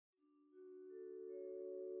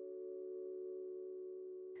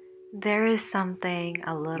There is something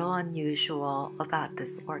a little unusual about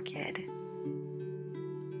this orchid,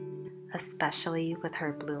 especially with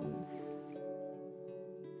her blooms.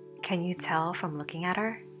 Can you tell from looking at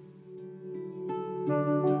her?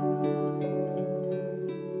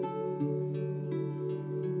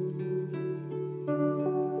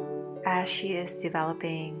 As she is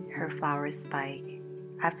developing her flower spike,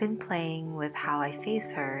 I've been playing with how I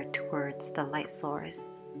face her towards the light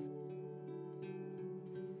source.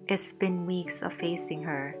 It's been weeks of facing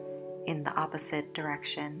her in the opposite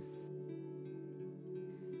direction.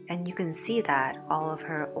 And you can see that all of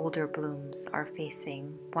her older blooms are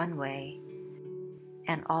facing one way,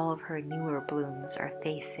 and all of her newer blooms are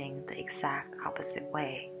facing the exact opposite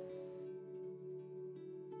way.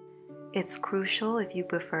 It's crucial if you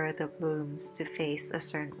prefer the blooms to face a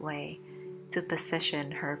certain way to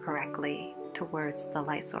position her correctly towards the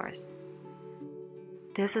light source.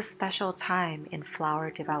 There's a special time in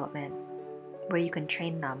flower development where you can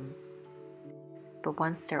train them, but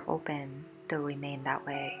once they're open, they'll remain that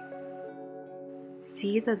way.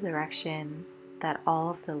 See the direction that all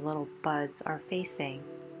of the little buds are facing.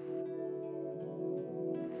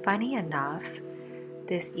 Funny enough,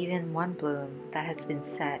 there's even one bloom that has been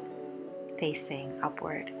set facing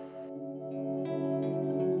upward.